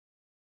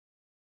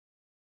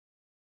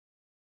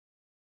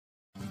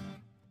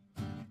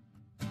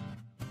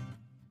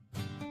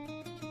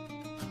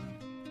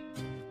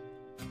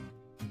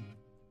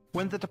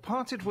When The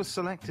Departed was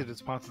selected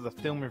as part of the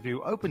Film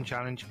Review Open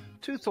Challenge,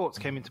 two thoughts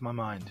came into my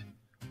mind.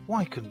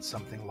 Why couldn't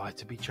something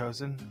lighter be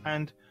chosen?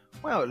 And,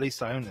 well, at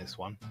least I own this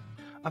one.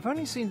 I've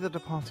only seen The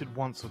Departed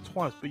once or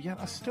twice, but yet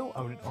I still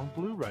own it on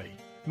Blu-ray.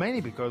 Mainly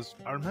because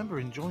I remember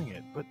enjoying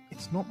it, but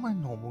it's not my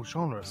normal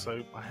genre,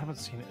 so I haven't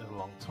seen it in a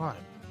long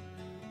time.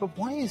 But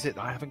why is it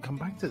I haven't come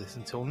back to this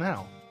until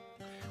now?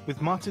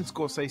 With Martin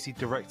Scorsese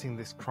directing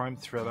this crime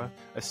thriller,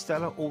 a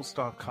stellar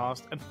all-star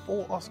cast, and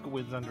 4 Oscar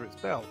wins under its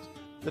belt,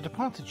 The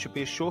Departed should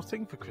be a sure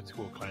thing for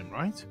critical acclaim,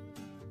 right?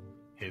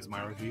 Here's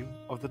my review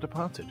of The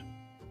Departed.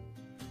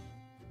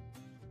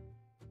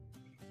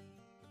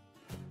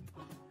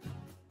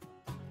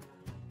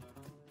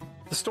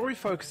 The story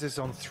focuses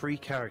on 3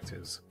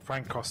 characters,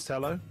 Frank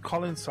Costello,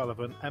 Colin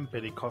Sullivan, and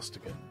Billy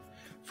Costigan.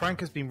 Frank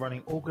has been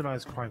running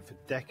organised crime for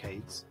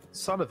decades.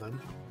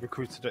 Sullivan,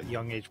 recruited at a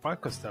young age by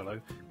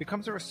Costello,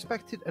 becomes a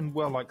respected and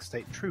well-liked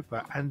state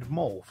trooper and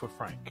mole for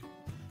Frank.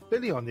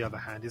 Billy, on the other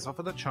hand, is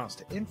offered a chance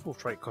to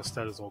infiltrate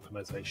Costello's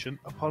organisation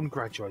upon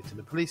graduating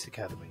the police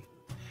academy.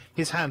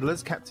 His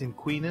handlers, Captain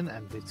Queenan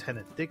and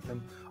Lieutenant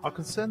Dignam, are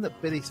concerned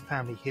that Billy's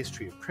family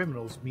history of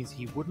criminals means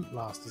he wouldn't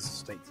last as a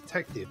state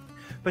detective,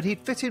 but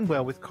he'd fit in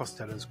well with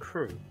Costello's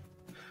crew.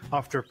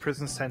 After a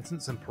prison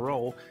sentence and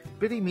parole,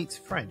 Billy meets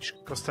French,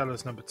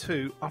 Costello's number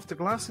 2, after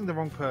glassing the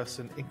wrong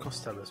person in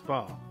Costello's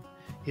bar.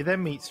 He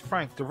then meets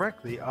Frank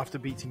directly after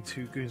beating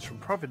 2 goons from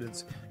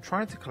Providence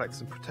trying to collect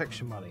some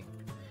protection money.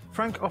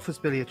 Frank offers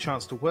Billy a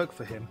chance to work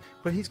for him,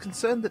 but he's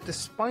concerned that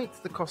despite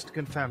the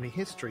Costigan family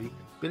history,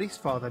 Billy's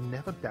father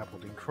never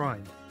dabbled in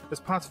crime. As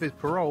part of his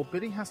parole,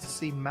 Billy has to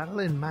see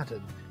Madeline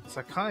Madden, a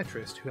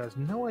psychiatrist who has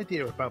no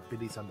idea about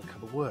Billy's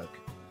undercover work.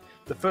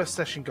 The first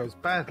session goes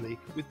badly,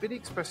 with Billy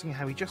expressing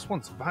how he just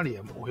wants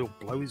Valium or he'll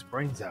blow his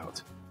brains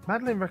out.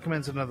 Madeline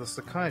recommends another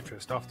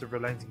psychiatrist after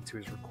relenting to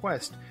his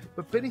request,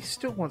 but Billy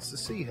still wants to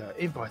see her,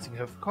 inviting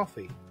her for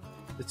coffee.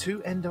 The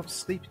two end up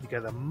sleeping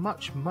together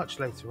much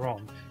later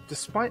on,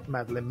 despite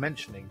Madeline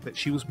mentioning that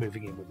she was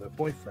moving in with her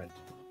boyfriend.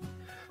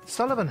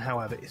 Sullivan,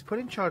 however, is put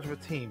in charge of a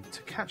team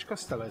to catch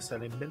Costello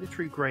selling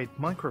military-grade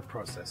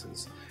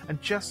microprocessors,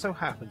 and just so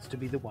happens to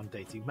be the one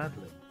dating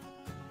Madeline.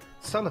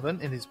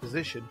 Sullivan, in his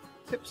position,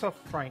 tips off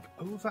Frank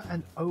over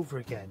and over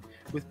again,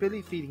 with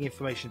Billy feeding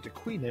information to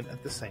Queenan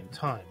at the same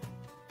time.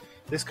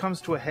 This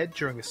comes to a head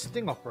during a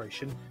sting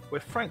operation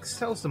where Frank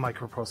sells the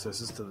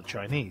microprocessors to the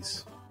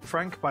Chinese.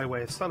 Frank, by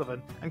way of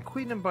Sullivan, and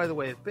Queenan, by the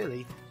way of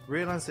Billy,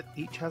 realise that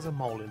each has a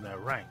mole in their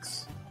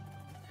ranks.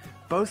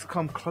 Both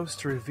come close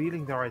to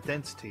revealing their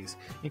identities,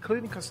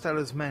 including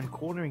Costello's men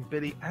cornering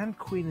Billy and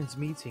Queenan's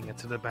meeting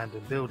at an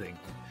abandoned building.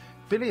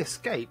 Billy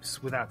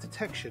escapes without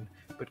detection,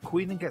 but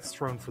Queenan gets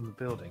thrown from the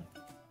building.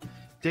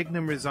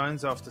 Dignam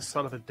resigns after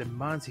Sullivan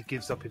demands he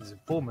gives up his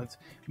informant,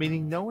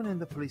 meaning no one in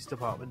the police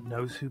department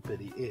knows who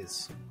Billy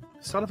is.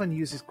 Sullivan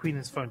uses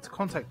Queenan's phone to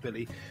contact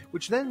Billy,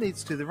 which then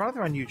leads to the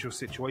rather unusual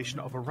situation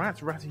of a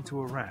rat ratting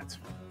to a rat.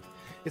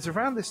 It's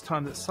around this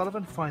time that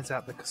Sullivan finds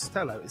out that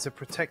Costello is a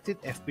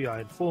protected FBI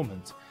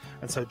informant,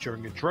 and so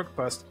during a drug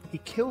bust, he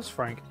kills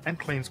Frank and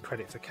claims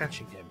credit for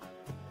catching him.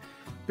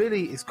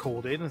 Billy is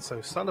called in, and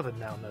so Sullivan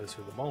now knows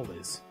who the mole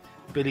is.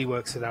 Billy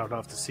works it out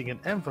after seeing an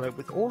envelope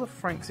with all of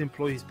Frank's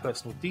employees'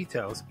 personal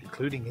details,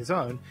 including his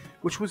own,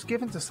 which was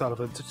given to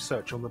Sullivan to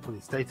search on the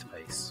police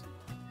database.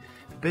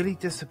 Billy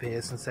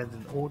disappears and sends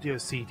an audio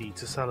CD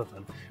to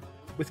Sullivan,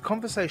 with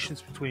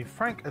conversations between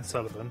Frank and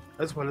Sullivan,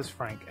 as well as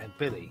Frank and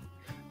Billy.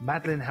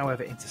 Madeline,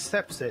 however,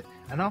 intercepts it,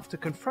 and after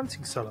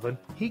confronting Sullivan,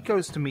 he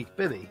goes to meet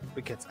Billy,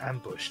 but gets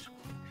ambushed.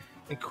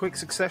 In quick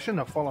succession,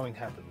 the following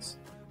happens.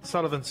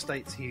 Sullivan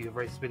states he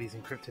erased Billy's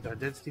encrypted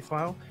identity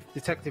file.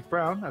 Detective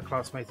Brown, a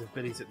classmate of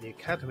Billy's at the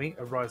academy,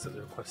 arrives at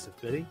the request of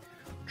Billy.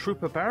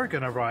 Trooper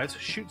Barrigan arrives,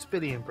 shoots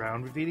Billy and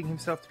Brown, revealing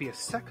himself to be a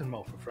second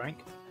mole for Frank.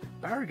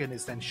 Barrigan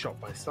is then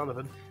shot by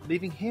Sullivan,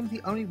 leaving him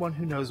the only one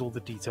who knows all the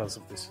details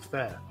of this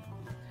affair.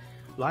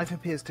 Life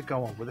appears to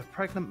go on, with a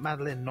pregnant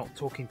Madeline not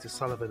talking to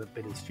Sullivan at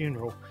Billy's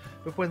funeral,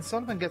 but when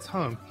Sullivan gets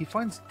home, he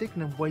finds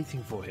Dignam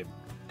waiting for him.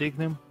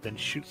 Dignam then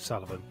shoots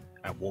Sullivan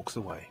and walks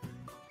away.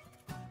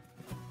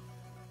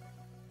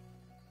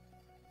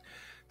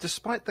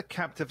 Despite the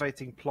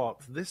captivating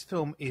plot, this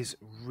film is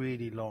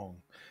really long.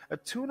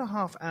 At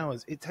 2.5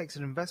 hours, it takes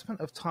an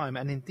investment of time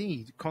and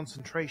indeed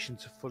concentration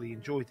to fully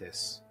enjoy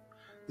this.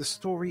 The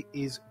story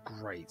is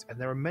great, and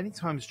there are many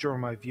times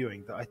during my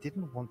viewing that I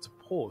didn't want to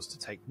pause to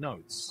take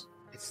notes.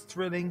 It's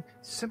thrilling,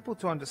 simple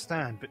to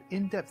understand, but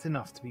in-depth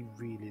enough to be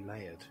really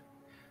layered.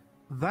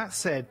 That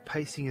said,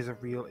 pacing is a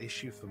real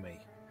issue for me.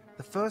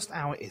 The first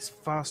hour is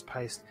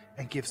fast-paced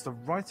and gives the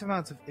right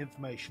amount of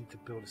information to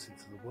build us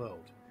into the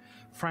world.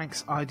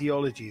 Frank's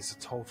ideologies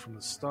are told from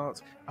the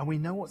start, and we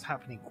know what's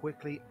happening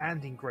quickly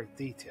and in great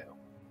detail.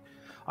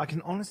 I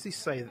can honestly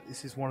say that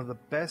this is one of the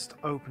best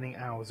opening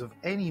hours of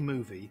any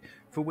movie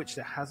for which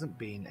there hasn't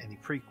been any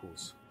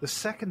prequels. The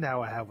second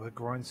hour, however,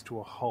 grinds to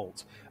a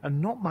halt, and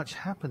not much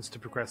happens to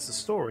progress the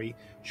story,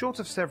 short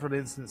of several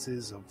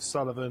instances of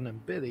Sullivan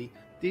and Billy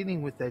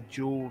dealing with their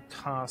dual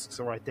tasks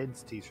or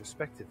identities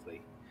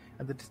respectively,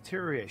 and the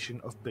deterioration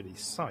of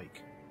Billy's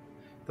psyche.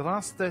 The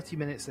last 30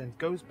 minutes then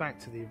goes back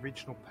to the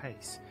original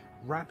pace,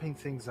 wrapping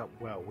things up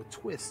well with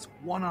twists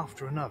one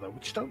after another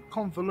which don't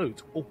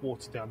convolute or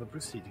water down the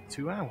preceding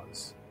 2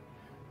 hours.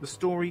 The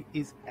story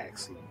is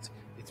excellent.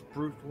 It's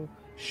brutal,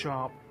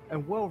 sharp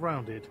and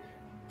well-rounded,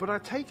 but I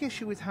take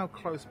issue with how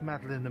close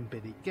Madeline and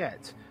Billy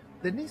get.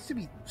 There needs to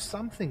be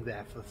something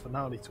there for the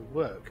finale to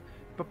work,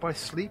 but by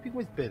sleeping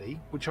with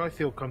Billy, which I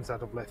feel comes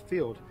out of left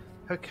field,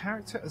 her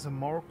character as a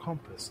moral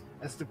compass,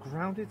 as the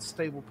grounded,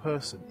 stable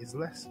person, is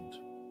lessened.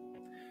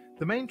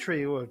 The main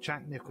trio of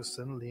Jack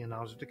Nicholson,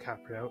 Leonardo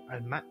DiCaprio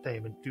and Matt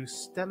Damon do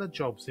stellar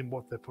jobs in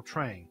what they're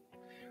portraying.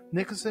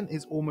 Nicholson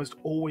is almost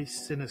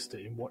always sinister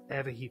in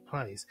whatever he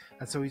plays,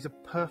 and so he's a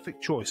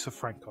perfect choice for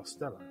Frank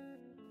Costello.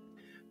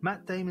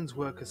 Matt Damon's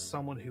work as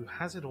someone who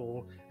has it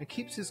all and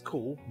keeps his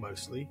cool,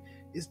 mostly,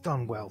 is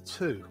done well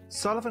too.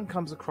 Sullivan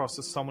comes across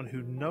as someone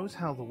who knows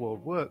how the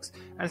world works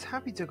and is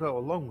happy to go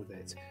along with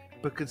it,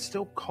 but can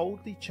still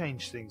coldly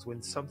change things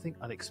when something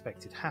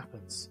unexpected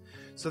happens,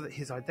 so that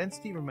his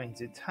identity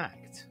remains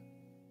intact.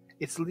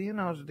 It's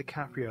Leonardo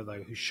DiCaprio,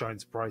 though, who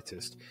shines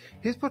brightest.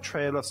 His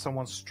portrayal of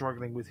someone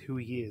struggling with who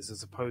he is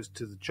as opposed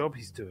to the job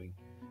he's doing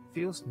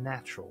feels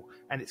natural,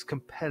 and it's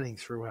compelling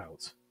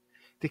throughout.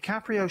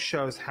 DiCaprio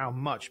shows how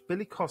much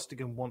Billy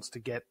Costigan wants to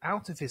get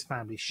out of his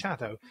family's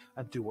shadow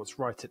and do what's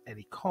right at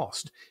any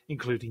cost,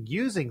 including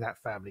using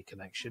that family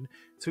connection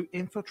to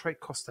infiltrate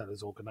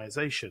Costello's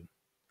organization.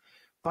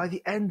 By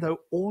the end, though,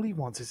 all he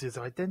wants is his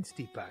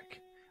identity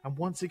back, and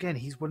once again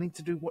he's willing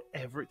to do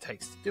whatever it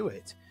takes to do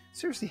it.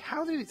 Seriously,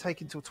 how did it take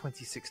until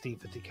 2016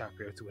 for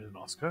DiCaprio to win an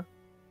Oscar?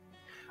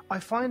 I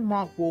find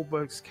Mark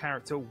Wahlberg's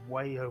character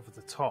way over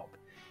the top.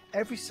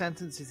 Every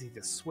sentence is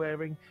either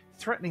swearing,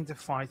 threatening to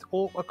fight,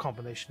 or a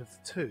combination of the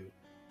two.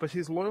 But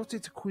his loyalty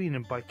to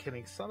Queenan by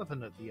killing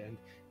Sullivan at the end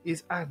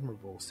is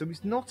admirable, so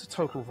he's not a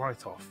total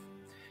write-off.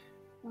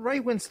 Ray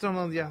Winstone,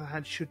 on the other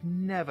hand, should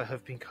never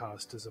have been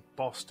cast as a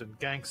Boston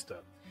gangster.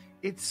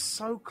 It's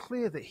so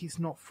clear that he's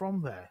not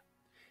from there.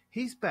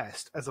 He's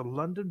best as a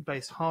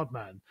London-based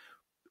hardman,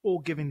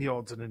 or giving the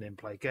odds in an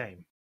in-play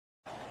game.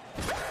 All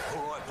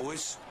right,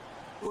 boys.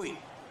 Oi.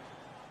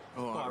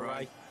 All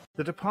right.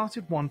 The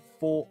Departed won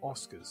 4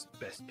 Oscars: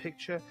 Best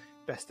Picture,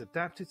 Best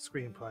Adapted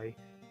Screenplay,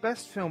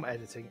 Best Film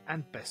Editing,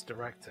 and Best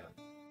Director.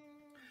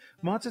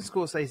 Martin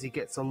Scorsese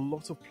gets a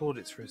lot of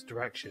plaudits for his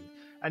direction,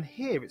 and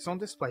here it's on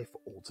display for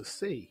all to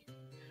see.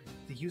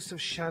 The use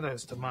of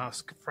shadows to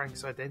mask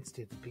Frank's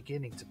identity at the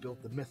beginning to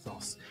build the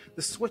mythos,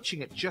 the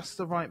switching at just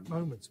the right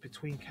moments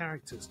between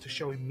characters to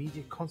show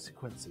immediate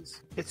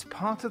consequences. It's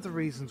part of the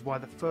reasons why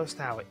the first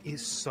hour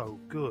is so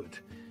good.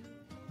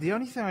 The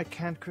only thing I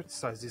can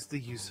criticise is the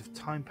use of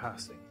time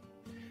passing.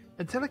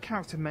 Until a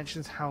character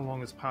mentions how long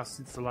has passed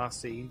since the last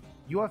scene,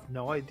 you have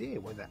no idea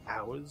whether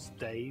hours,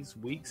 days,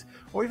 weeks,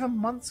 or even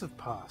months have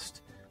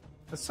passed.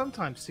 And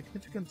sometimes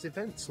significant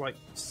events like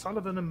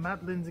Sullivan and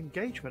Madeline's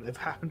engagement have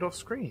happened off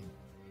screen.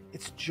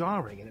 It's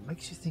jarring and it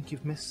makes you think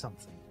you've missed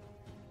something.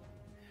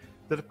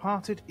 The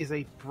Departed is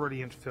a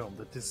brilliant film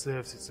that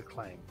deserves its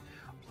acclaim.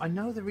 I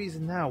know the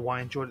reason now why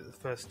I enjoyed it the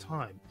first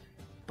time,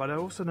 but I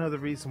also know the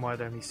reason why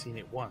I'd only seen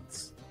it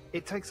once.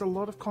 It takes a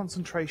lot of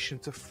concentration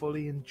to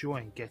fully enjoy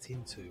and get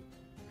into.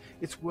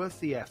 It's worth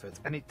the effort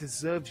and it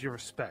deserves your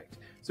respect.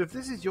 So if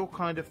this is your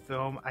kind of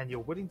film and you're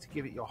willing to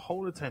give it your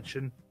whole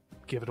attention,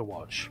 give it a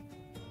watch.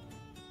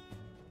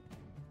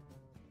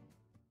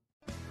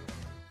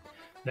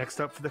 Next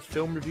up for the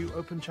Film Review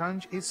Open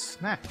Challenge is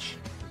Snatch.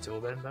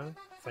 Until then though,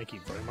 thank you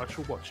very much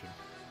for watching.